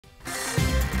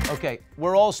Okay,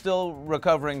 we're all still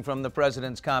recovering from the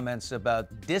president's comments about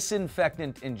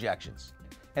disinfectant injections.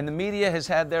 And the media has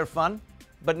had their fun.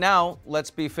 But now, let's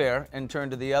be fair and turn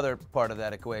to the other part of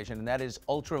that equation, and that is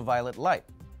ultraviolet light.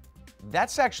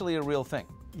 That's actually a real thing.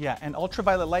 Yeah, and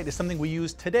ultraviolet light is something we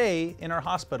use today in our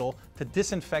hospital to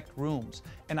disinfect rooms.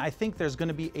 And I think there's going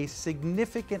to be a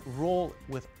significant role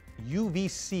with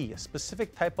UVC, a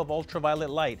specific type of ultraviolet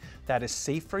light that is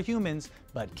safe for humans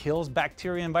but kills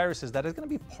bacteria and viruses, that is going to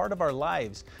be part of our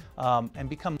lives and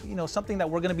become, something that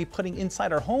we're going to be putting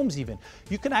inside our homes even.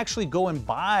 You can actually go and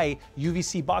buy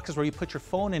UVC boxes where you put your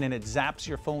phone in and it zaps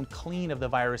your phone clean of the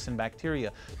virus and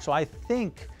bacteria. So I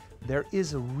think there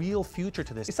is a real future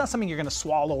to this. It's not something you're going to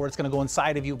swallow or it's going to go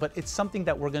inside of you, but it's something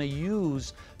that we're going to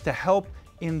use to help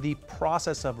in the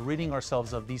process of ridding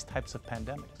ourselves of these types of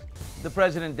pandemics. The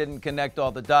president didn't connect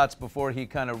all the dots before he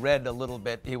kind of read a little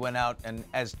bit. He went out and,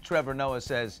 as Trevor Noah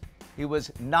says, he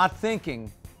was not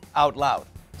thinking out loud.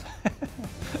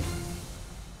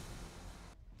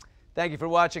 Thank you for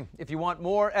watching. If you want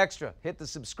more extra, hit the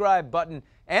subscribe button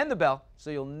and the bell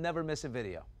so you'll never miss a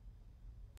video.